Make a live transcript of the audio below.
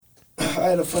I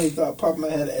had a funny thought pop in my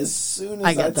head as soon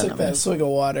as I took that swig of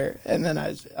water, and then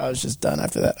I was just done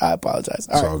after that. I apologize.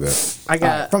 All good. I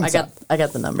got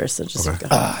the numbers, so just go.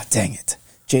 Dang it.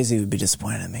 Jay-Z would be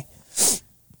disappointed in me.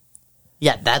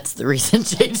 Yeah, that's the reason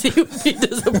Jay-Z would be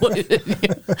disappointed in you.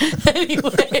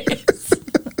 Anyways.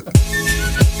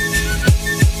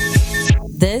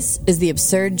 This is The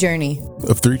Absurd Journey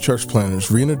of three church planners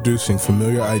reintroducing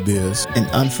familiar ideas in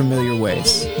unfamiliar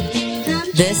ways.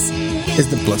 This is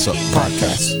the Bless Up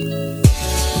Podcast.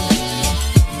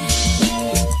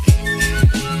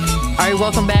 All right,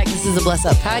 welcome back. This is the Bless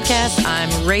Up Podcast.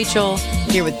 I'm Rachel,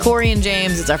 here with Corey and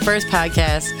James. It's our first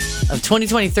podcast of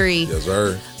 2023. Yes,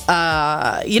 sir.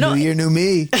 New year, new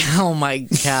me. Oh my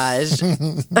gosh.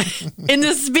 In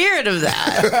the spirit of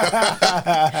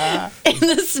that. In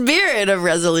the spirit of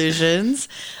resolutions.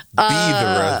 Be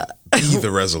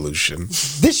the resolution.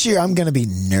 This year I'm going to be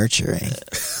nurturing.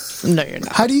 No, you're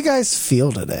not. How do you guys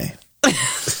feel today?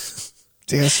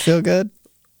 Do you guys feel good?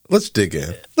 Let's dig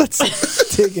in.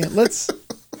 Let's dig in.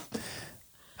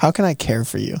 How can I care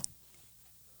for you?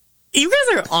 You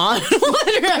guys are on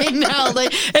one right now. Like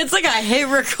it's like I hit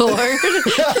record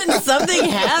and something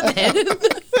happened.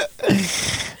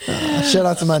 Shout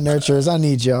out to my nurturers. I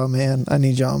need y'all, man. I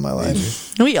need y'all in my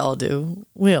life. We all do.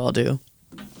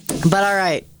 But all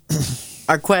right,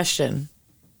 our question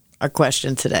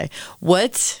today.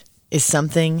 What is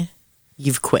something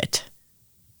you've quit?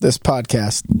 This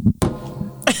podcast.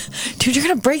 Dude, you're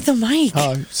gonna break the mic.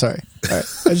 Oh, sorry. All right,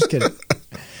 I'm just kidding.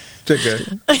 Okay.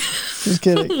 Just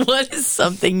kidding. What is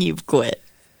something you've quit?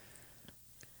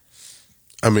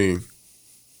 I mean,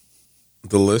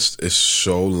 the list is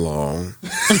so long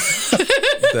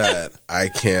that I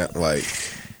can't,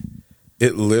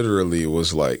 it literally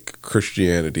was like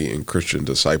Christianity and Christian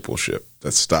discipleship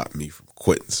that stopped me from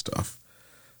quitting stuff.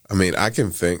 I mean, I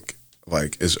can think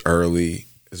as early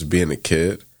as being a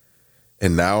kid,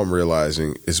 and now I'm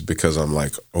realizing it's because I'm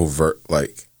overt,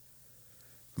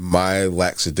 my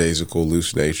lackadaisical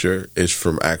loose nature is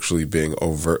from actually being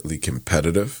overtly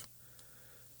competitive.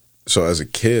 So as a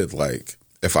kid,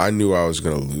 if I knew I was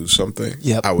going to lose something,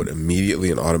 I would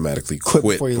immediately and automatically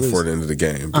quit before the end of the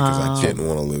game because I didn't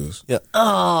want to lose. Yep.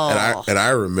 Oh. And I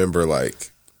remember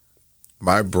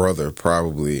my brother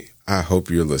probably, I hope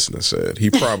you're listening, said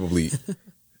he probably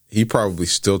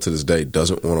still to this day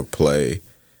doesn't want to play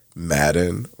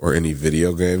Madden or any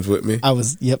video games with me.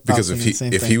 Because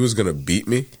if he was going to beat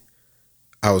me,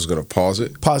 I was going to pause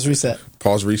reset,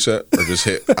 or just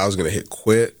hit. I was going to hit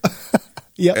quit.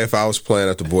 Yep. If I was playing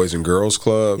at the Boys and Girls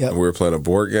Club and we were playing a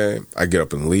board game, I get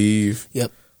up and leave.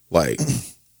 Yep.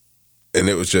 And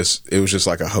it was just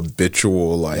like a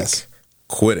habitual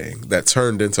quitting that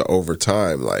turned into over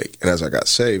time. And as I got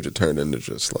saved, it turned into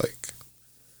just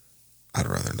I'd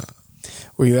rather not.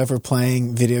 Were you ever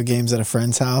playing video games at a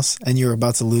friend's house and you were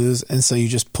about to lose, and so you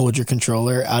just pulled your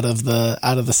controller out of the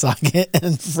socket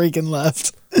and freaking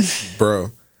left?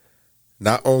 Bro,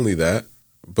 not only that,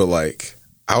 but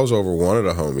I was over one of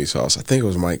the homies' house. I think it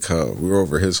was Mike Cub. We were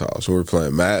over his house. We were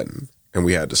playing Madden, and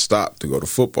we had to stop to go to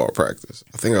football practice.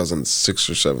 I think I was in 6th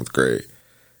or 7th grade.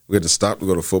 We had to stop to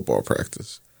go to football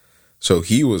practice. So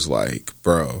he was like,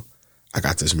 bro, I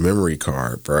got this memory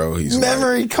card, bro.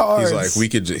 Memory cards.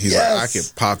 He's like, I could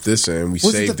pop this in. We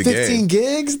saved the 15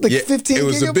 game. gigs? 15 it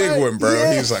was gigabyte? a big one, bro.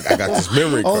 Yeah. He was like, I got this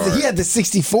memory card. Oh, he had the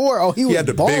 64. Oh, he had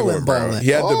the big one, bro.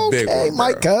 He had the big one, bro.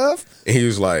 Mike Cove. And he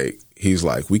was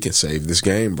like, we can save this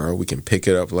game, bro. We can pick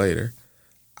it up later.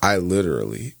 I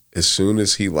literally, as soon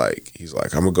as he's like,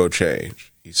 I'm gonna go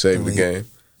change. He saved the game,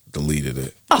 deleted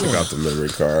it, took out the memory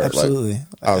card. Absolutely.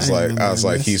 I was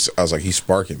like, he's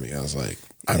sparking me. I was like,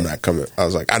 I'm not coming. I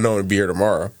was like, I know I'm gonna be here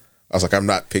tomorrow. I was like, I'm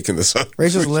not picking this up.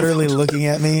 Rachel's literally looking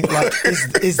at me like,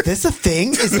 is this a thing?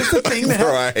 Is this a thing that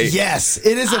happened? Yes,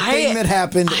 it is a thing that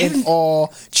happened in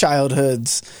all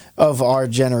childhoods of our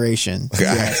generation.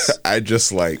 Yes. I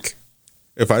just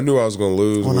if I knew I was going to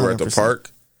lose when we were at the 100%.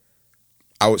 park,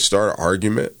 I would start an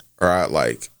argument, or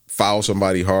I'd foul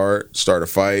somebody hard, start a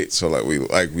fight. So we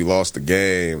lost the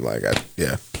game.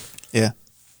 Yeah.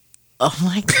 Oh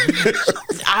my gosh.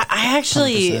 I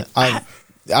actually, I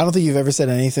don't think you've ever said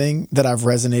anything that I've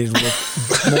resonated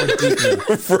with more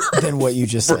deeply than what you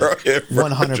just said.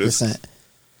 100%.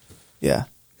 Yeah.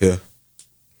 Yeah.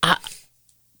 I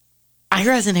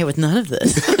resonate with none of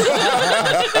this.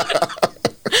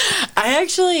 I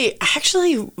actually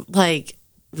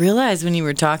realized when you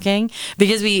were talking,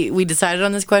 because we decided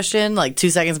on this question 2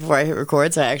 seconds before I hit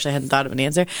record, so I actually hadn't thought of an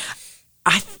answer.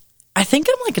 I think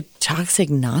I'm a toxic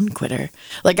non-quitter.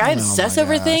 I obsess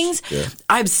over things. Yeah.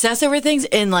 I obsess over things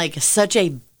in such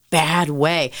a bad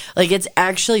way. It's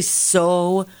actually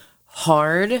so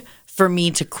hard for for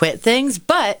me to quit things,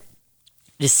 but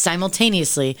it is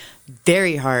simultaneously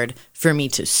very hard for me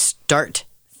to start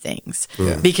things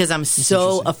because I'm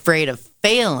so afraid of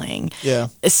failing. Yeah.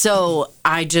 So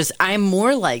I'm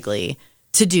more likely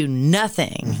to do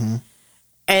nothing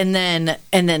and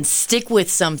then stick with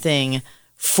something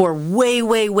for way,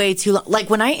 way, way too long.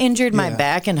 Like when I injured my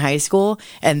back in high school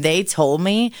and they told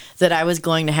me that I was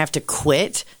going to have to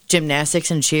quit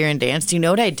gymnastics and cheer and dance, do you know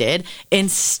what I did?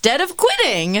 Instead of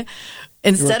quitting,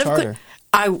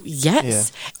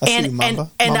 Yes.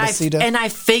 And I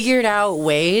figured out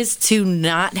ways to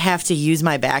not have to use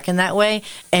my back in that way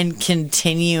and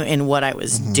continue in what I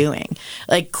was doing.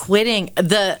 Like quitting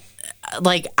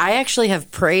I actually have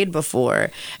prayed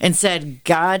before and said,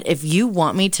 God, if you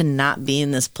want me to not be in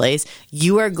this place,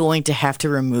 you are going to have to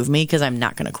remove me because I'm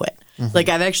not going to quit. Like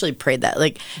I've actually prayed that.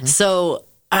 So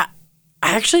I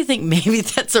actually think maybe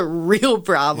that's a real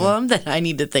problem that I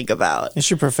need to think about. It's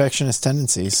your perfectionist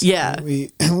tendencies. Yeah.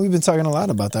 We've been talking a lot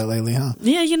about that lately, huh?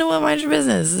 Yeah, you know what? Mind your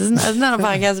business. It's not a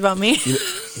podcast about me.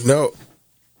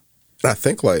 I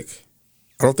think I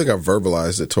don't think I've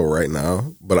verbalized it till right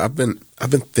now, but I've been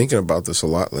thinking about this a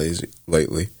lot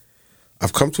lately.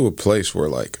 I've come to a place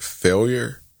where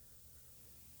failure,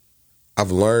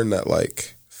 I've learned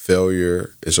that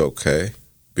failure is okay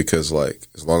because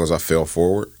as long as I fail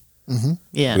forward.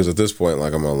 Yeah. Because at this point,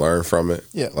 I'm going to learn from it.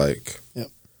 Yeah.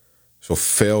 So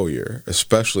failure,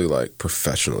 especially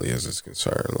professionally as it's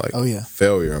concerned,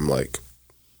 failure, I'm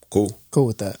cool. Cool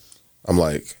with that. I'm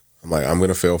going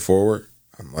to fail forward.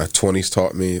 My 20s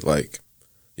taught me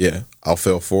I'll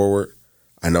fail forward.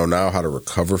 I know now how to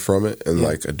recover from it in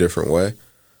a different way.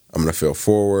 I'm going to fail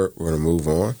forward. We're going to move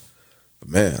on. But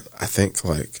man, I think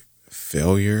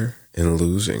failure and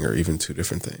losing are even two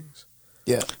different things.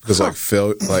 Yeah. Because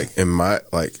in my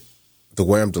the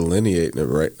way I'm delineating it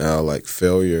right now,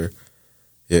 failure,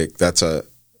 that's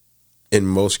in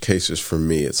most cases for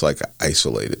me, it's an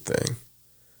isolated thing.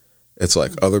 It's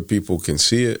other people can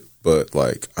see it, but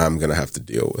I'm gonna have to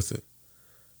deal with it.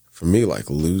 For me,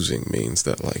 losing means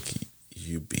that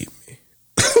you beat me.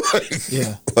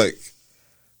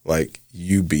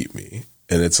 You beat me,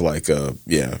 and it's it's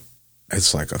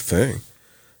a thing.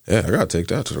 Yeah, I gotta take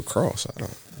that to the cross. I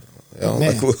don't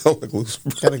like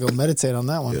losing. Gotta go meditate on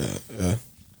that one. Yeah.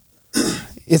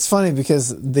 It's funny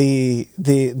because the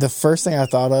first thing I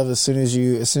thought of as soon as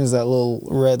that little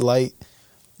red light,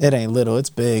 it ain't little,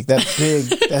 it's big. That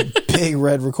big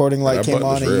red recording light came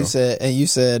on, and you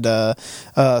said, so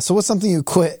what's something you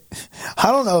quit?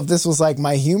 I don't know if this was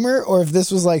my humor or if this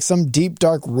was some deep,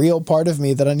 dark, real part of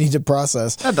me that I need to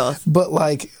process. Or both. But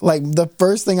the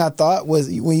first thing I thought was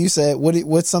when you said,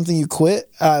 what's something you quit?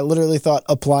 I literally thought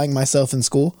applying myself in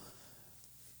school.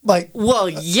 Well,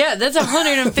 yeah, that's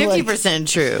 150%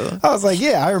 true. I was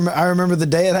I remember the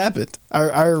day it happened.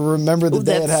 I remember the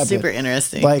day it happened. That's super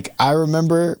interesting. I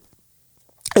remember,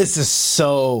 this is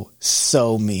so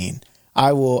mean.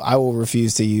 I will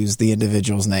refuse to use the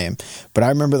individual's name, but I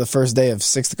remember the first day of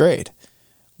 6th grade,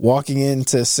 walking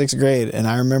into 6th grade, and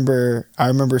I remember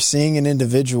seeing an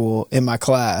individual in my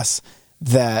class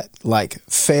that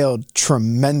failed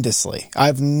tremendously.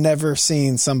 I've never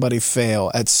seen somebody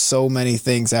fail at so many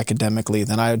things academically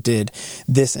than I did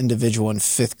this individual in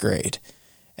 5th grade.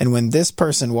 And when this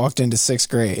person walked into 6th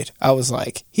grade, I was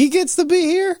like, he gets to be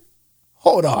here?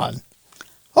 Hold on.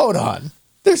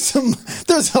 There's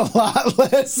a lot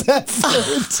less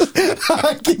effort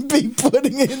I can be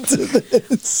putting into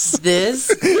this. This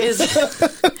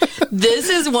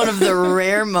is one of the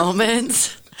rare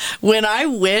moments when I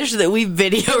wish that we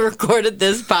video recorded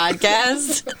this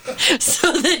podcast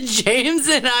so that James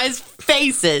and I's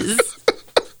faces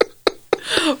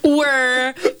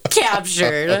were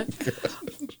captured.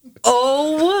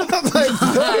 Oh my!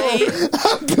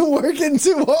 I've been working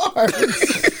too hard.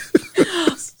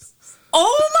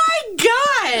 Oh my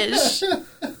gosh!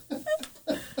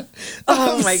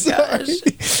 Oh my gosh.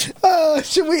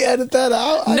 Should we edit that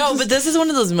out? But this is one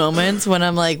of those moments when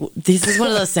I'm this is one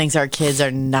of those things our kids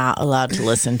are not allowed to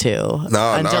listen to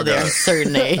until they're a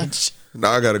certain age.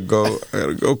 Now I gotta go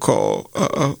call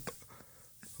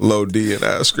Low D and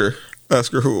ask her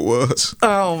who it was.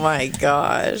 Oh my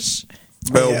gosh.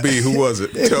 LB, who was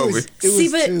it? Tell me.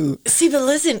 See, but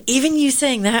listen, even you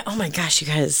saying that, oh my gosh, you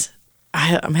guys,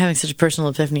 I'm having such a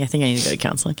personal epiphany. I think I need to go to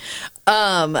counseling.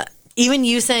 Even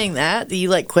you saying that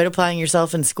you quit applying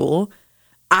yourself in school,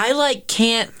 I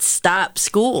can't stop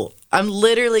school. I'm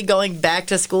literally going back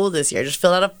to school this year. I just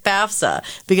filled out a FAFSA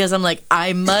because I'm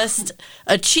I must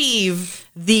achieve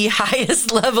the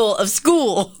highest level of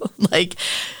school.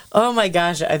 Oh my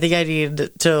gosh, I think I need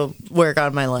to work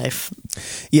on my life.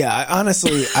 Yeah,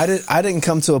 I didn't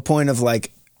come to a point of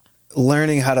like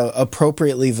learning how to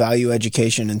appropriately value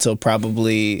education until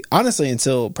probably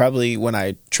when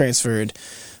I transferred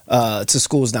to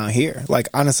schools down here. Like,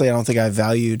 honestly, I don't think I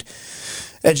valued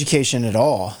education at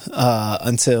all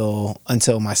until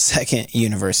my second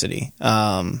university.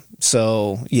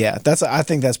 So yeah, I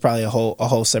think that's probably a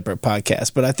whole separate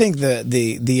podcast. But I think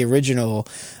the original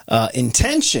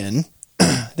intention,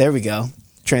 there we go,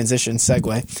 transition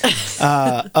segue,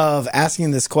 of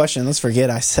asking this question. Let's forget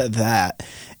I said that,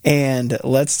 and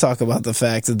let's talk about the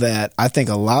fact that I think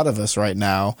a lot of us right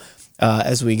now,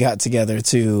 as we got together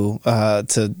to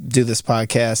do this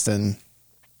podcast and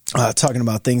talking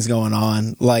about things going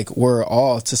on, like, we're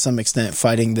all to some extent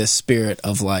fighting this spirit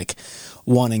of like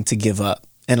wanting to give up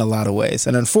in a lot of ways.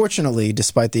 And unfortunately,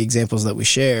 despite the examples that we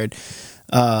shared,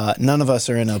 none of us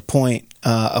are in a point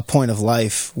of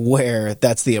life where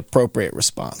that's the appropriate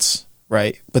response,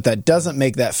 right? But that doesn't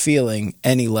make that feeling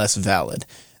any less valid.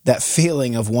 That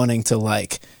feeling of wanting to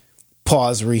like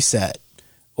pause, reset,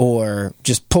 or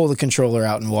just pull the controller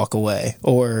out and walk away,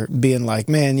 or being like,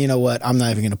 man, you know what? I'm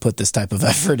not even going to put this type of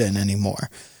effort in anymore,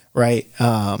 right?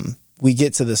 We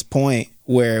get to this point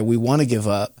where we want to give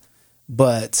up,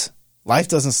 but life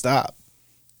doesn't stop.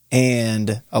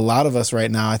 And a lot of us right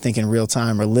now, I think in real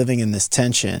time, are living in this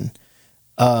tension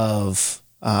of,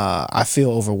 I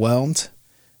feel overwhelmed.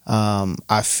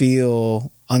 I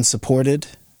feel unsupported.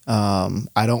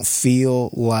 I don't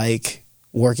feel like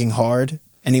working hard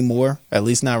anymore, at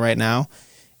least not right now.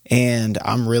 And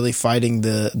I'm really fighting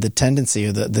the tendency,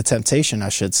 or the temptation, I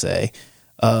should say,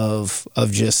 of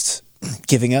just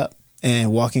giving up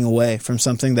and walking away from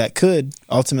something that could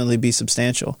ultimately be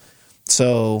substantial.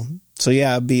 So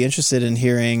yeah, I'd be interested in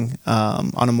hearing,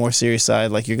 on a more serious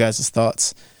side, like your guys'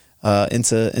 thoughts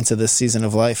into this season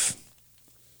of life.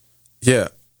 Yeah,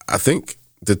 I think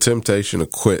the temptation to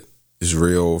quit is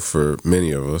real for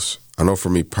many of us. I know for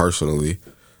me personally,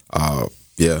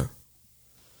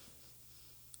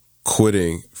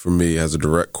 quitting for me has a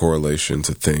direct correlation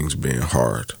to things being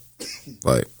hard.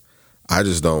 Like, I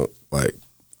don't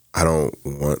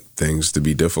want things to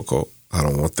be difficult. I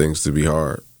don't want things to be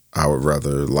hard. I would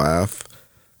rather laugh.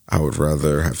 I would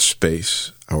rather have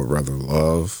space. I would rather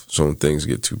love. So when things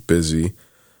get too busy,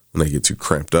 when they get too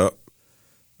cramped up,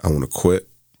 I want to quit.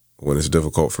 When it's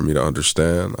difficult for me to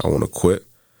understand, I want to quit.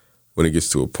 When it gets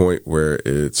to a point where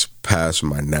it's past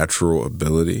my natural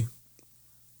ability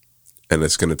and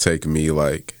it's going to take me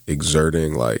like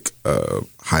exerting like a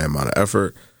high amount of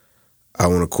effort, I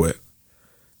want to quit.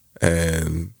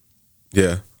 And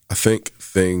yeah, I think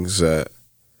things that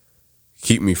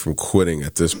keep me from quitting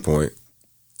at this point,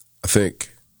 I think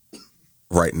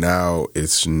right now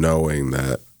it's knowing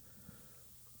that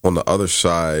on the other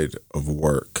side of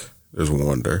work, there's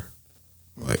wonder.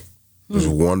 Like, there's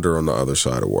wonder on the other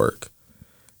side of work.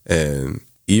 And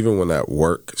even when that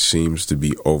work seems to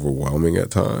be overwhelming at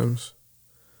times,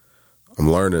 I'm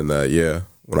learning that, yeah,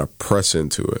 when I press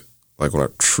into it, like when I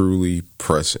truly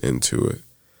press into it,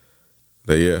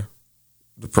 that, yeah,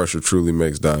 the pressure truly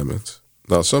makes diamonds.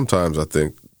 Now, sometimes I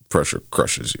think pressure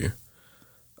crushes you.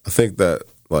 I think that,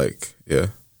 like, yeah,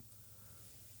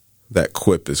 that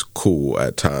quip is cool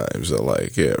at times. That,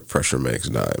 like, yeah, pressure makes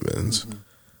diamonds. Mm-hmm.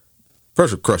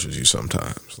 Pressure crushes you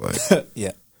sometimes. Like,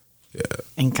 yeah.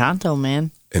 Encanto,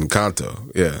 man.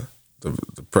 Encanto, yeah.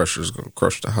 The pressure is going to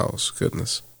crush the house.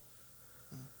 Goodness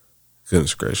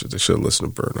gracious. They should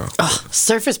listen to Burnout. Oh,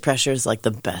 Surface Pressure is like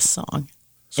the best song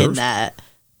in that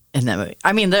movie.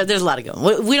 I mean, there's a lot of good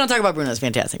ones. We don't talk about Bruno, it's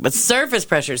fantastic, but Surface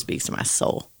Pressure speaks to my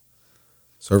soul.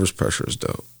 Surface Pressure is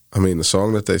dope. I mean, the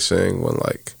song that they sing when,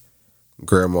 like,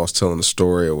 grandma's telling the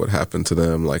story of what happened to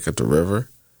them, like, at the river.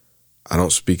 I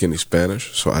don't speak any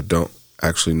Spanish, so I don't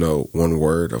actually know one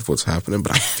word of what's happening,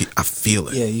 but I feel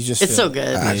it. Yeah, you just it's feel so it.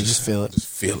 good. You just feel it. Just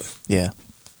feel it. Yeah.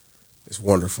 It's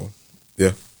wonderful.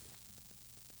 Yeah.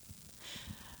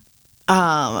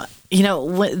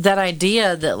 That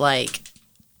idea that like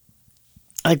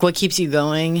what keeps you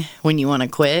going when you want to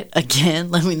quit,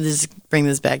 again, let me just bring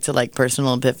this back to like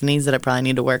personal epiphanies that I probably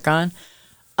need to work on.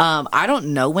 I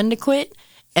don't know when to quit,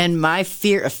 and my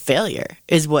fear of failure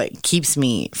is what keeps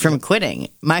me from quitting.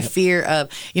 My fear of,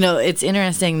 it's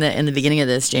interesting that in the beginning of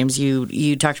this, James,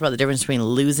 you talked about the difference between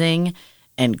losing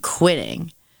and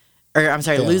quitting. Or I'm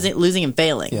sorry, losing and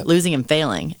failing. Yep. Losing and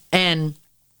failing. And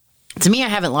to me, I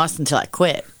haven't lost until I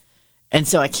quit. And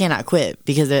so I cannot quit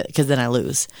because then I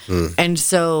lose. And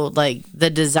so, like, the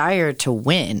desire to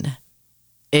win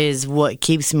is what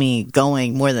keeps me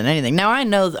going more than anything. Now, I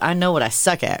know what I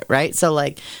suck at, right? So,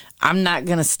 like, I'm not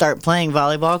going to start playing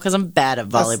volleyball because I'm bad at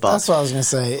volleyball. That's what I was going to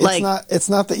say. It's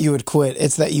not that you would quit.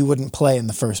 It's that you wouldn't play in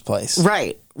the first place.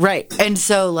 Right. And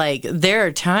so, like, there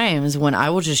are times when I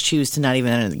will just choose to not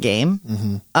even enter the game.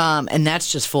 Mm-hmm. And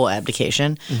that's just full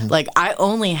abdication. Mm-hmm. Like, I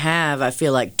only have, I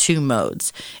feel like, 2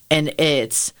 modes. And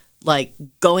it's, like,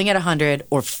 going at 100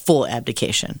 or full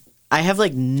abdication. I have,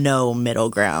 like, no middle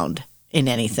ground in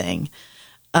anything.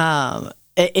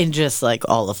 In just, like,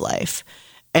 all of life.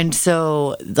 And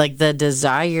so, like, the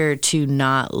desire to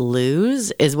not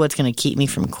lose is what's going to keep me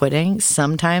from quitting,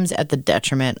 sometimes at the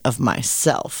detriment of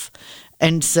myself.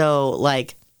 And so,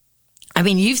 like, I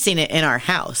mean, you've seen it in our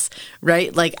house,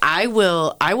 right? Like, I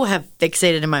will have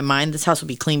fixated in my mind, this house will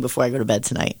be clean before I go to bed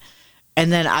tonight.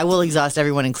 And then I will exhaust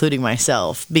everyone, including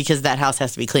myself, because that house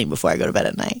has to be clean before I go to bed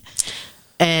at night.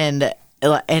 And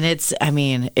it's, I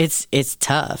mean, it's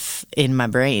tough in my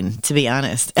brain, to be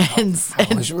honest. And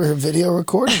I wish we were video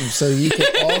recording so you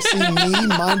could all see me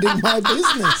minding my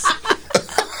business.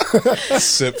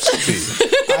 Sip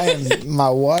tea. My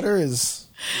water is.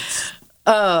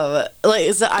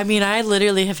 Like, so, I mean, I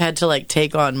literally have had to, like,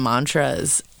 take on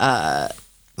mantras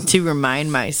to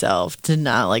remind myself to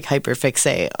not, like,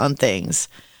 hyperfixate on things.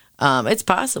 It's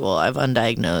possible I've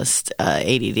undiagnosed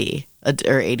ADD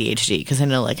or ADHD, because I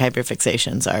know, like,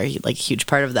 hyperfixations are, like, a huge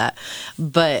part of that.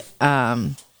 But I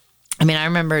mean, I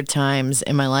remember times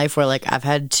in my life where, like, I've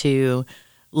had to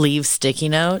leave sticky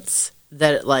notes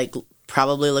that, like,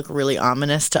 probably look really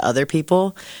ominous to other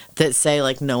people that say,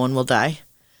 like, no one will die.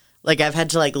 Like, I've had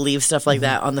to, like, leave stuff like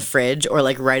that on the fridge or,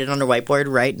 like, write it on a whiteboard,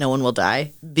 right? No one will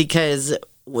die. Because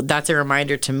that's a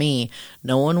reminder to me,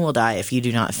 no one will die if you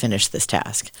do not finish this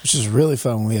task. Which is really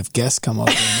fun when we have guests come up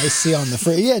and they see on the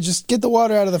fridge, yeah, just get the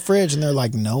water out of the fridge. And they're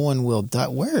like, no one will die.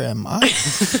 Where am I?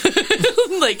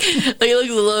 like it looks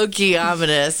low-key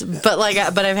ominous. But,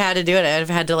 like, but I've had to do it. I've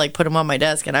had to, like, put them on my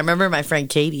desk. And I remember my friend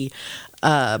Katie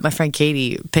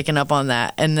picking up on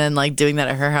that and then, like, doing that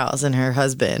at her house, and her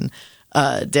husband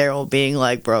Daryl being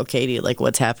like, bro, Katie, like,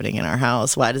 what's happening in our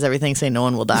house? Why does everything say no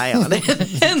one will die on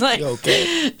it? And, like,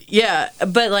 okay. Yeah,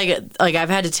 but like I've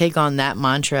had to take on that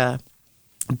mantra.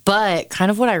 But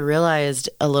kind of what I realized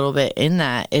a little bit in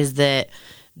that is that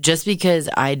just because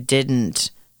I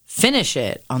didn't finish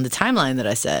it on the timeline that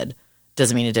I said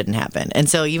doesn't mean it didn't happen. And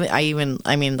so I've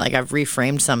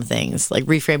reframed some things, like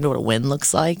reframed what a win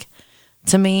looks like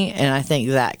to me, and I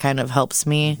think that kind of helps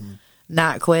me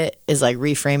not quit, is like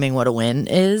reframing what a win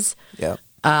is. Yeah.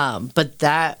 But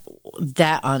that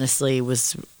honestly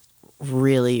was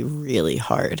really, really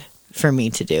hard for me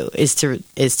to do, is to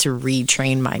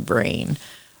retrain my brain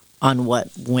on what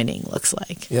winning looks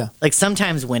like. Yeah. Like,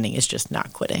 sometimes winning is just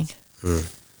not quitting.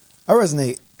 I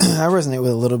resonate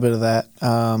with a little bit of that,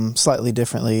 slightly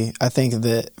differently. I think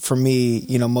that for me,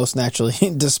 you know, most naturally,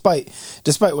 despite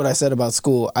what I said about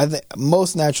school, I think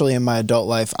most naturally in my adult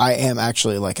life, I am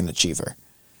actually like an achiever.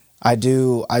 I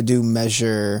do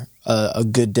measure a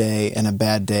good day and a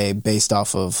bad day based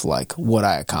off of, like, what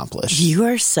I accomplish. You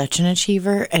are such an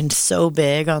achiever and so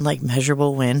big on, like,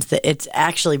 measurable wins that it's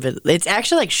actually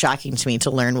like shocking to me to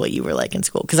learn what you were like in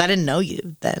school, because I didn't know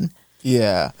you then.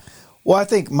 Yeah. Well, I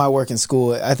think my work in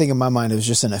school, I think in my mind it was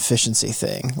just an efficiency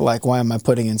thing. Like, why am I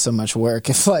putting in so much work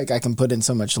if, like, I can put in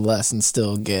so much less and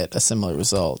still get a similar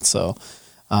result? So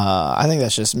I think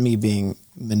that's just me being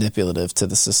manipulative to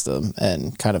the system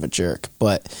and kind of a jerk.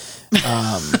 But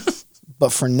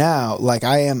but for now, like,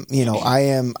 I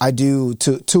do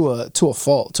to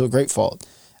a great fault.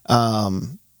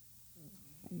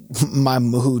 My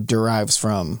mood derives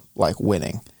from, like,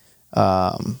 winning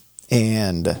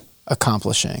and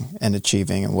accomplishing and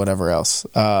achieving and whatever else.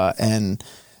 And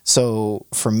so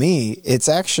for me, it's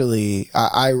actually,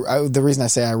 the reason I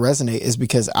say I resonate is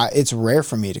because it's rare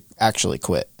for me to actually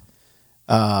quit.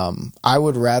 I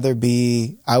would rather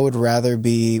be,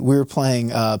 we were playing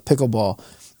pickleball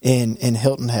in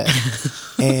Hilton Head,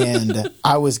 and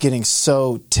I was getting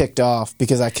so ticked off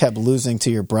because I kept losing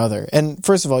to your brother. And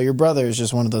first of all, your brother is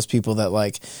just one of those people that,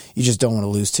 like, you just don't want to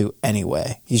lose to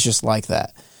anyway. He's just like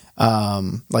that.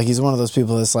 Like, he's one of those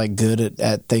people that's, like, good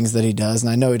at things that he does.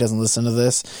 And I know he doesn't listen to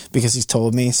this because he's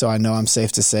told me, so I know I'm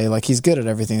safe to say, like, he's good at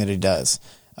everything that he does.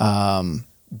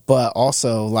 But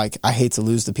also, like, I hate to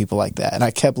lose to people like that. And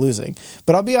I kept losing.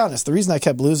 But I'll be honest, the reason I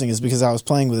kept losing is because I was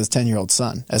playing with his 10-year-old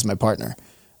son as my partner.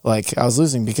 Like, I was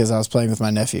losing because I was playing with my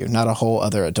nephew, not a whole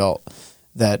other adult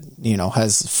that, you know,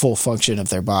 has full function of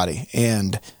their body.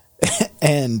 And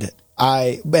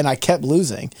I kept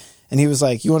losing. And he was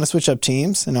like, you want to switch up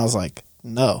teams? And I was like,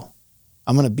 no,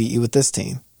 I'm going to beat you with this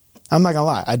team. I'm not going to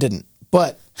lie, I didn't.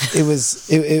 but it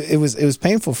was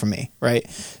painful for me, right?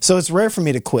 So it's rare for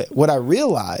me to quit. What I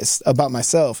realized about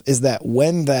myself is that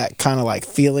when that kind of like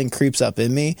feeling creeps up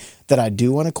in me that I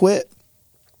do want to quit,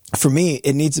 for me,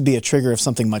 it needs to be a trigger of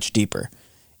something much deeper.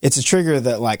 It's a trigger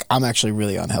that like I'm actually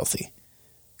really unhealthy,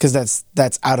 because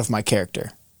that's out of my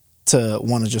character to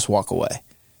want to just walk away,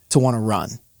 to want to run,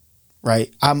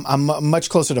 right? I'm much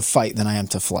closer to fight than I am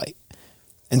to flight.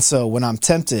 And so when I'm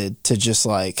tempted to just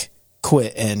like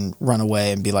quit and run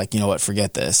away and be like, you know what,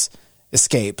 forget this,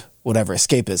 escape, whatever,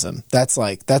 escapism,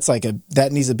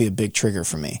 that needs to be a big trigger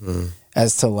for me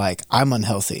as to like, I'm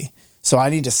unhealthy. So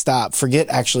I need to stop, forget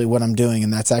actually what I'm doing.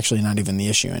 And that's actually not even the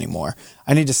issue anymore.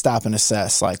 I need to stop and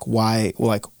assess like, why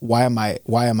am I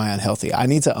unhealthy? I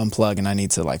need to unplug and I need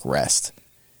to like rest.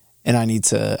 And I need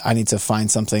to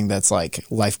find something that's like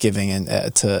life-giving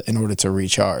and in order to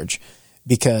recharge.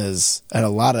 Because at a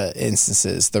lot of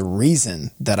instances, the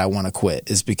reason that I want to quit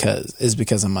is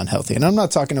because I'm unhealthy. And I'm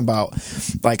not talking about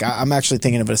like, I'm actually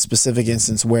thinking of a specific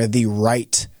instance where the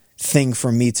right thing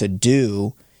for me to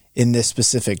do in this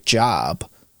specific job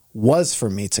was for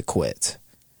me to quit,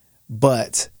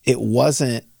 but it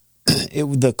wasn't,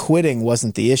 the quitting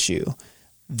wasn't the issue.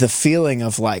 The feeling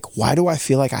of like, why do I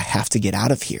feel like I have to get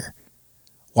out of here?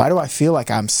 Why do I feel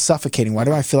like I'm suffocating? Why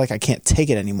do I feel like I can't take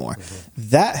it anymore?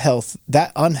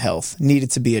 That unhealth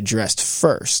needed to be addressed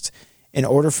first in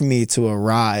order for me to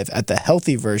arrive at the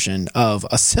healthy version of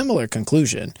a similar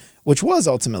conclusion, which was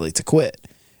ultimately to quit.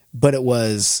 But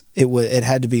it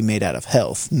had to be made out of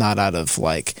health, not out of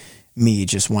like me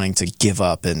just wanting to give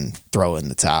up and throw in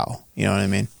the towel. You know what I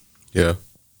mean? Yeah.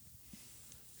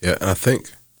 Yeah. And I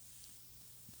think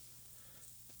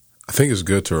it's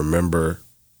good to remember,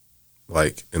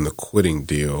 like in the quitting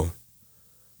deal,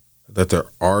 that there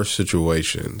are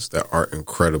situations that are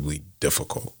incredibly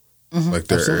difficult. Like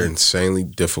there are insanely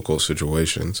difficult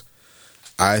situations.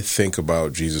 I think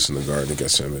about Jesus in the Garden of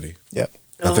Gethsemane. Yep.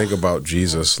 I think about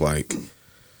Jesus like,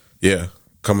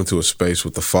 coming to a space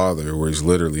with the Father where he's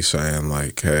literally saying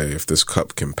like, hey, if this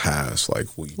cup can pass,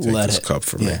 like, will you take this cup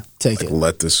from me? Take like, it.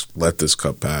 Let this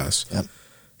cup pass. Yep.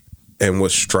 And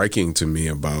what's striking to me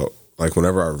about, like,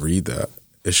 whenever I read that,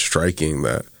 it's striking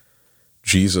that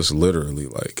Jesus literally,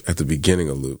 like, at the beginning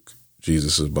of Luke,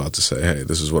 Jesus is about to say, hey,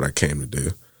 this is what I came to do.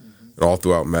 And all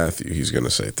throughout Matthew, he's going to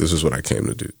say, this is what I came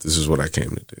to do. This is what I came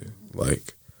to do.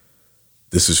 Like,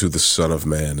 this is who the Son of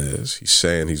Man is. He's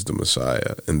saying he's the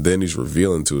Messiah. And then he's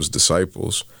revealing to his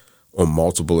disciples on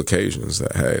multiple occasions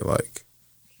that, hey, like,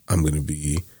 I'm going to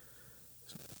be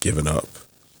given up.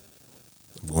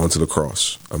 I'm going to the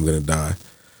cross. I'm going to die.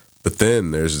 But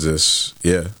then there's this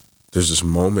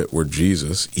moment where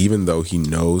Jesus, even though he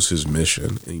knows his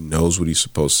mission and he knows what he's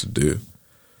supposed to do,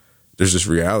 there's this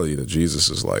reality that Jesus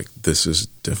is like, this is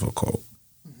difficult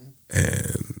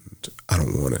and I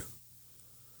don't want it.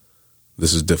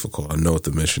 This is difficult. I know what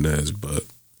the mission is, but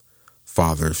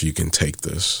Father, if you can take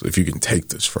this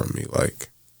from me, like,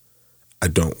 I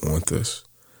don't want this.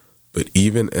 But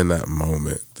even in that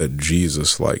moment that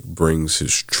Jesus like brings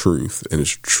his truth and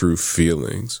his true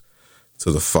feelings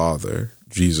to the Father,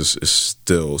 Jesus is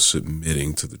still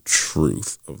submitting to the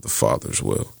truth of the Father's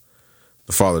will.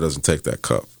 The Father doesn't take that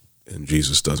cup and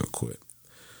Jesus doesn't quit.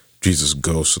 Jesus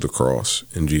goes to the cross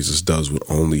and Jesus does what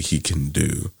only he can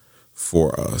do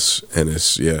for us. And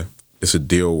it's a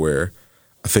deal where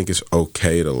I think it's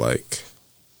okay to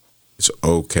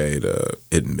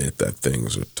admit that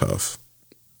things are tough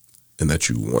and that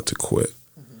you want to quit.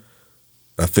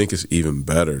 I think it's even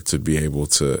better to be able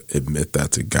to admit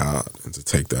that to God and to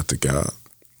take that to God,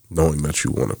 knowing that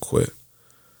you want to quit.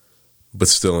 But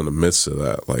still in the midst of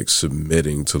that, like,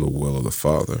 submitting to the will of the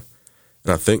Father.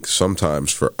 And I think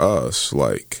sometimes for us,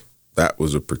 like, that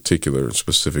was a particular and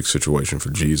specific situation for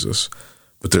Jesus.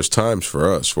 But there's times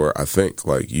for us where I think,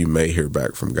 like, you may hear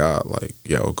back from God, like,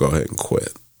 yo, go ahead and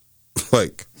quit.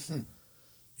 Like,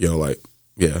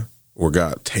 where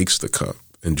God takes the cup.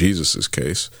 In Jesus'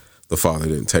 case, the Father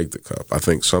didn't take the cup. I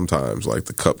think sometimes, like,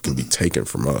 the cup can be taken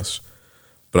from us.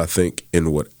 But I think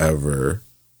in whatever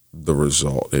the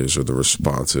result is or the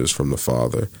response is from the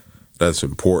Father, that's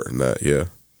important that,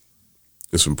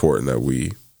 it's important that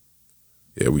we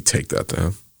take that to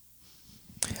him.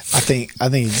 I think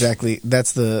exactly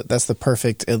that's the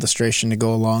perfect illustration to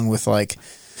go along with like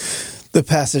the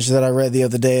passage that I read the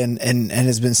other day and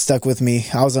has been stuck with me.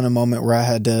 I was in a moment where I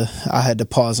had to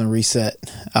pause and reset,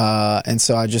 and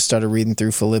so I just started reading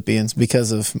through Philippians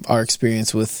because of our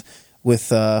experience with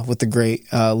the great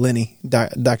Lenny,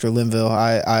 Dr. Linville.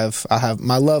 I have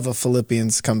my love of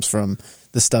Philippians comes from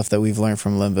the stuff that we've learned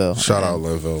from Linville. Shout out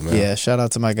Linville, man. Yeah, shout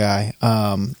out to my guy.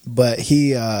 But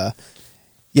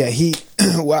Yeah,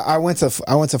 well, I went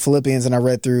to Philippians and I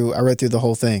read through the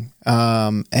whole thing.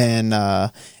 And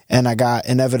I got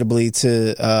inevitably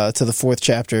to the 4th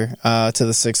chapter, to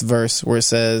the 6th verse, where it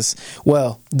says,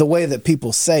 well, the way that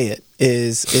people say it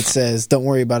is, it says, don't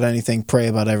worry about anything, pray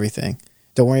about everything.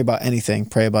 Don't worry about anything,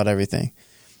 pray about everything.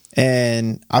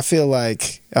 And I feel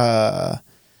like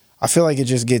it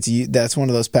just gets, that's one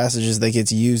of those passages that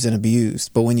gets used and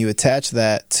abused. But when you attach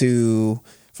that to,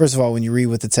 first of all, when you read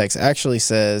what the text actually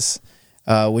says,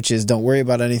 which is don't worry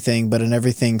about anything, but in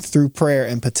everything through prayer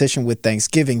and petition with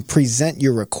thanksgiving, present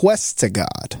your requests to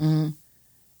God. Mm-hmm.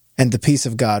 And the peace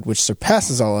of God, which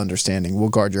surpasses all understanding, will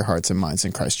guard your hearts and minds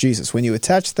in Christ Jesus. When you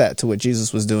attach that to what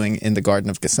Jesus was doing in the Garden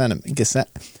of Gethsemane,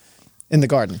 in the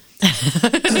garden,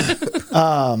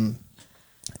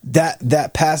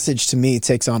 that passage to me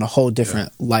takes on a whole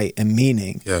different light and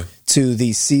meaning to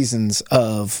these seasons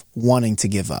of wanting to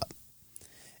give up.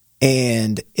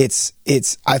 And it's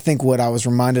I think what I was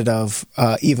reminded of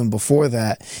even before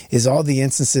that is all the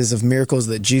instances of miracles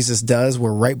that Jesus does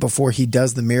where right before he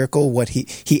does the miracle, what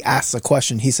he asks a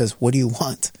question. He says, what do you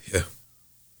want? Yeah.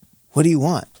 What do you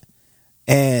want?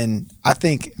 And I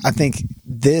think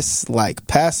this like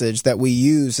passage that we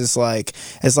use is like,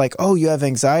 oh, you have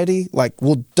anxiety? Like,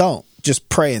 well, don't, just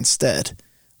pray instead.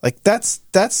 Like that's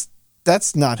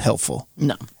not helpful.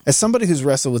 No. As somebody who's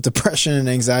wrestled with depression and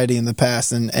anxiety in the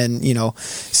past and you know,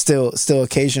 still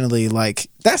occasionally, like,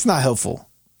 that's not helpful.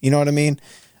 You know what I mean?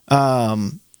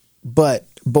 But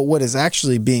what is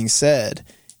actually being said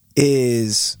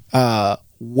is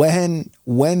when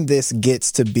this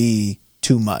gets to be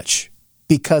too much,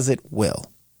 because it will,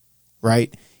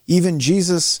 right? Even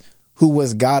Jesus, who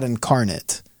was God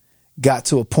incarnate, got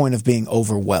to a point of being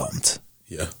overwhelmed.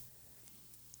 Yeah.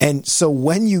 And so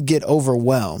when you get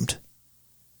overwhelmed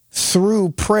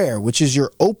through prayer, which is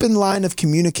your open line of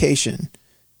communication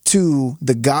to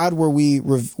the God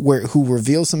who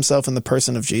reveals himself in the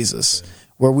person of Jesus,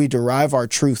 where we derive our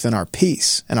truth and our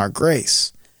peace and our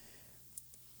grace,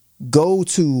 go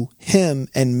to him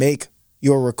and make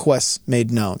your requests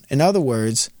made known. In other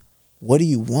words, what do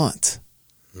you want?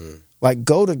 Like,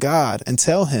 go to God and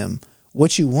tell him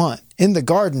what you want. In the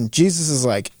garden, Jesus is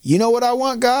like, you know what I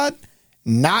want, God?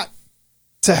 Not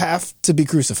to have to be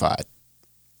crucified.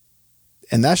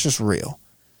 And that's just real.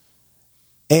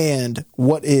 And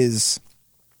what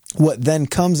then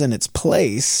comes in its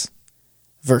place,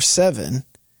 verse 7,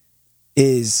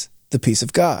 is the peace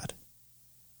of God,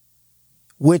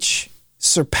 which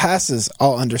surpasses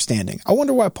all understanding. I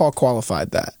wonder why Paul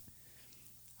qualified that.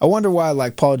 I wonder why,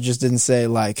 like, Paul just didn't say,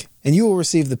 like, and you will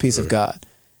receive the peace of God.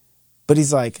 But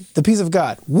he's like, the peace of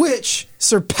God, which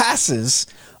surpasses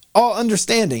all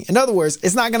understanding. In other words,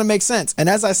 it's not going to make sense. And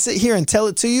as I sit here and tell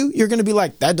it to you, you're going to be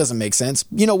like, that doesn't make sense.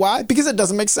 You know why? Because it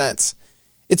doesn't make sense.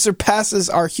 It surpasses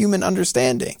our human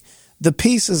understanding. The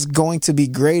peace is going to be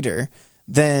greater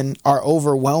than our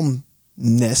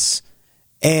overwhelmness.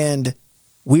 And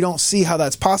we don't see how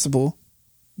that's possible,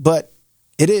 but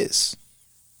it is,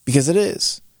 because it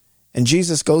is. And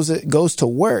Jesus goes to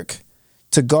work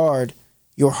to guard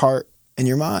your heart and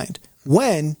your mind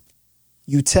when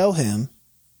you tell him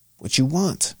what you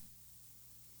want.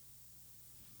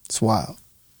 It's wild.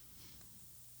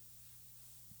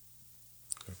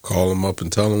 Call him up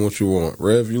and tell him what you want.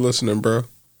 Rev, you listening, bro?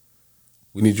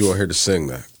 We need you out here to sing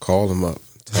that. Call him up.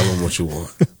 Tell him what you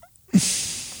want.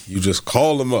 You just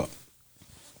call him up.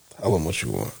 Tell him what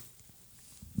you want.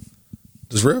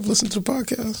 Does Rev listen to the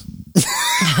podcast?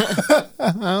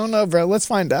 I don't know, bro. Let's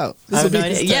find out. I have no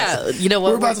idea. Yeah, you know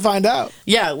what? We're about to find out.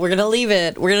 Yeah, we're gonna leave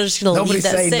it. We're just gonna leave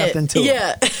that sit. Nobody say nothing to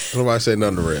him. Nobody say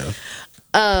nothing to Rev.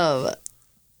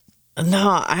 No,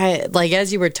 I like,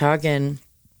 as you were talking,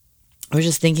 I was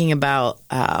just thinking about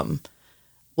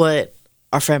what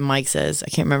our friend Mike says. I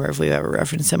can't remember if we've ever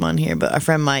referenced him on here, but our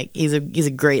friend Mike, he's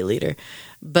a great leader.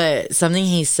 But something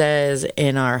he says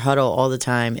in our huddle all the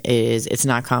time is, it's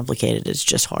not complicated, it's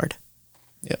just hard.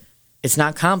 Yeah. It's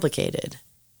not complicated,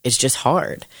 it's just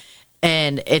hard.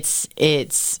 And it's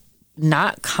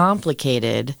not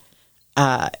complicated.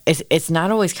 It's not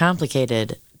always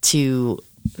complicated to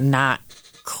not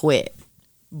quit,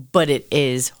 but it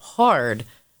is hard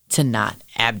to not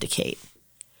abdicate.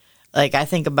 Like, I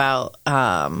think about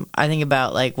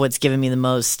like what's giving me the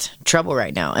most trouble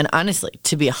right now. And honestly,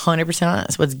 to be 100%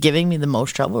 honest, what's giving me the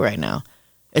most trouble right now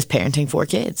is parenting 4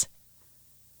 kids.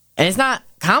 And it's not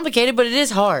complicated, but it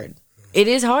is hard. It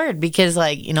is hard because,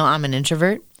 like, you know, I'm an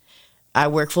introvert. I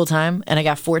work full time and I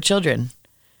got 4 children.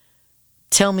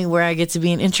 tell me where I get to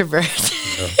be an introvert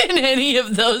in any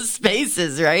of those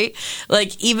spaces, right?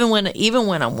 Like even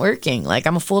when I'm working, like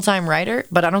I'm a full-time writer,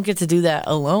 but I don't get to do that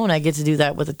alone. I get to do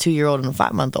that with a 2-year-old and a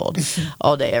 5-month-old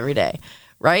all day, every day.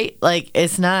 Right? Like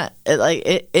it's not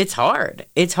like it's hard.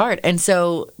 It's hard. And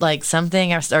so like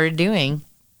something I started doing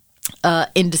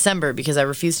in December, because I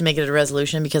refused to make it a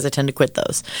resolution because I tend to quit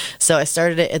those. So I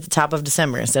started it at the top of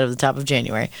December instead of the top of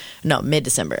January. No,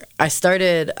 mid-December.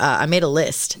 I made a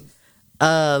list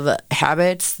of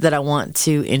habits that I want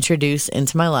to introduce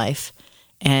into my life.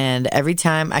 And every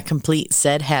time I complete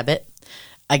said habit,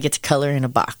 I get to color in a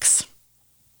box.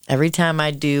 Every time I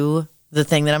do the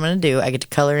thing that I'm going to do, I get to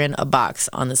color in a box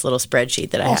on this little spreadsheet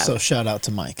that I have. Also, shout out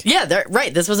to Mike. Yeah,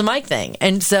 right. This was a Mike thing.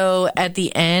 And so at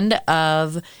the end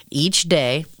of each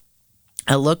day,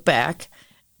 I look back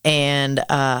and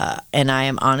I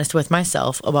am honest with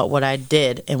myself about what I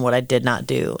did and what I did not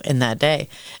do in that day.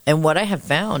 And what I have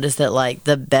found is that like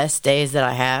the best days that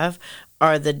I have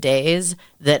are the days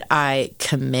that I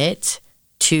commit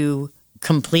to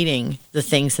completing the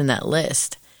things in that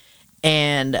list.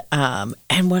 And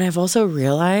what I've also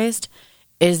realized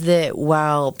is that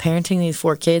while parenting these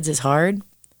 4 kids is hard,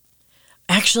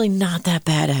 actually not that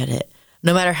bad at it.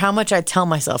 No matter how much I tell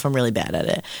myself I'm really bad at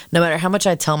it, no matter how much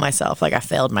I tell myself like I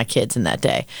failed my kids in that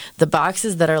day, the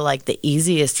boxes that are like the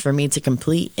easiest for me to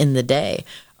complete in the day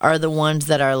are the ones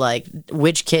that are like,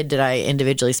 which kid did I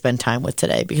individually spend time with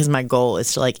today? Because my goal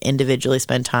is to like individually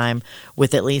spend time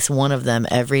with at least one of them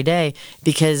every day.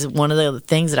 Because one of the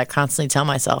things that I constantly tell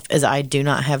myself is I do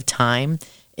not have time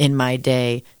in my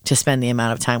day to spend the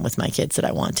amount of time with my kids that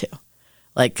I want to.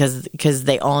 Like, because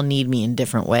they all need me in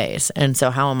different ways. And so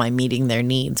how am I meeting their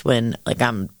needs when like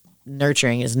I'm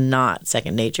nurturing is not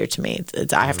second nature to me.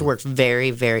 I have to work very,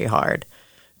 very hard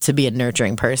to be a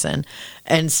nurturing person.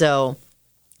 And so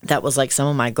that was like some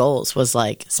of my goals was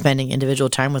like spending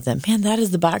individual time with them. Man, that is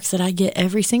the box that I get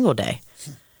every single day.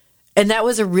 And that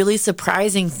was a really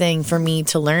surprising thing for me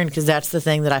to learn, because that's the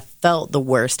thing that I felt the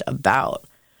worst about.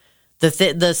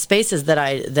 The spaces that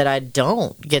I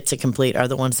don't get to complete are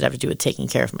the ones that have to do with taking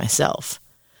care of myself,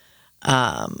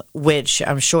 which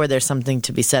I'm sure there's something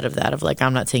to be said of that, of like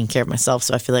I'm not taking care of myself,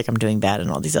 so I feel like I'm doing bad in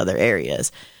all these other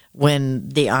areas, when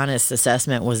the honest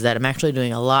assessment was that I'm actually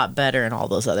doing a lot better in all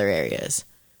those other areas.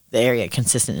 The area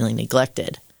consistently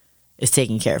neglected is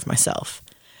taking care of myself.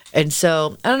 And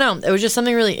so, I don't know, it was just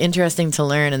something really interesting to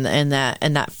learn. And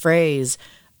that phrase,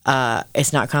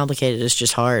 it's not complicated, it's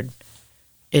just hard,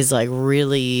 is like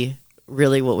really,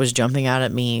 really what was jumping out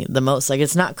at me the most. Like,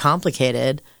 it's not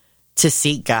complicated to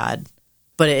seek God,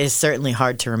 but it is certainly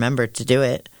hard to remember to do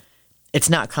it. It's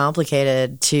not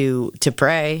complicated to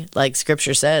pray. Like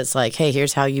scripture says, like, hey,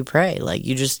 here's how you pray. Like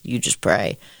you just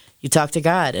pray. You talk to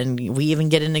God, and we even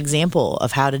get an example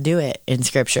of how to do it in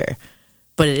Scripture.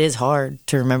 But it is hard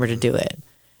to remember to do it.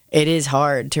 It is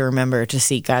hard to remember to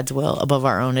seek God's will above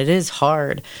our own. It is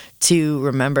hard to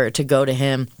remember to go to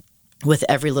Him with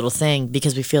every little thing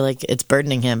because we feel like it's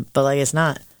burdening Him. But like it's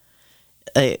not.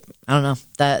 I don't know.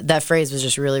 That phrase was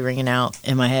just really ringing out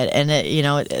in my head.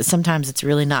 And sometimes it's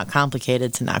really not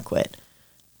complicated to not quit,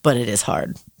 but it is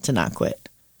hard to not quit.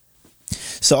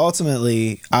 So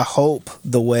ultimately, I hope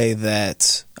the way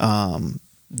that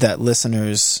that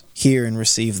listeners hear and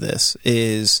receive this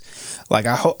is like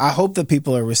I hope that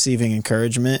people are receiving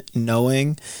encouragement,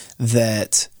 knowing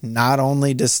that not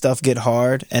only does stuff get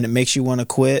hard and it makes you want to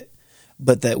quit,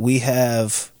 but that we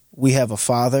have a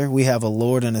Father, we have a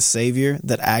Lord and a Savior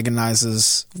that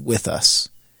agonizes with us.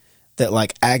 That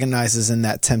like agonizes in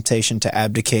that temptation to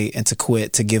abdicate and to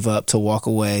quit, to give up, to walk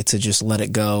away, to just let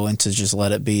it go and to just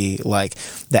let it be, like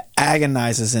that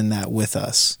agonizes in that with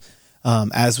us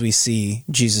as we see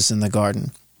Jesus in the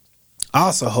garden. I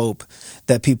also hope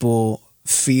that people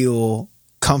feel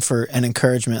comfort and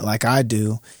encouragement like I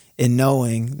do in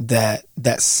knowing that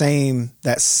that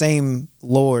same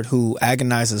Lord who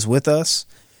agonizes with us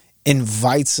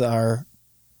invites our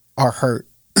hurt,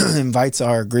 invites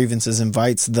our grievances,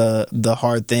 invites the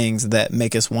hard things that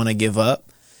make us want to give up,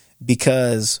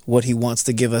 because what He wants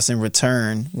to give us in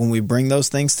return when we bring those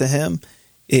things to Him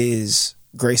is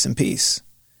grace and peace.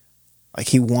 Like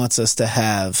He wants us to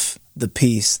have the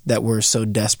peace that we're so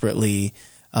desperately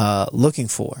looking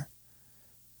for.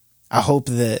 I hope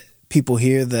that people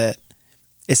hear that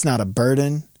it's not a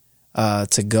burden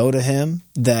to go to Him,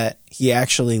 that He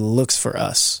actually looks for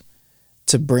us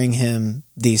to bring Him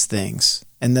these things.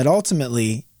 And that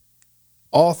ultimately,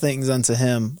 all things unto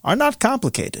Him are not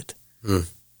complicated.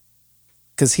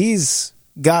 Because He's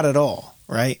got it all,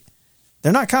 right?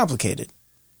 They're not complicated.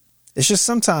 It's just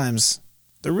sometimes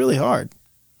they're really hard.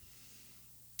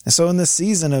 And so in this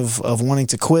season of wanting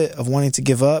to quit, of wanting to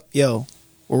give up, yo,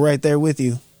 we're right there with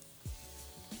you.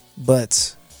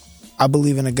 But I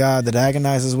believe in a God that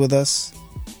agonizes with us,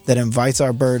 that invites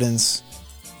our burdens,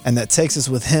 and that takes us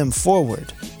with him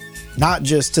forward, not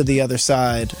just to the other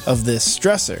side of this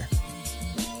stressor,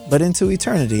 but into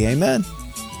eternity. Amen.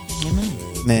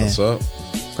 Amen. Man, What's up?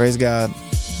 praise God.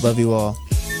 Love you all.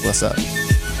 What's up?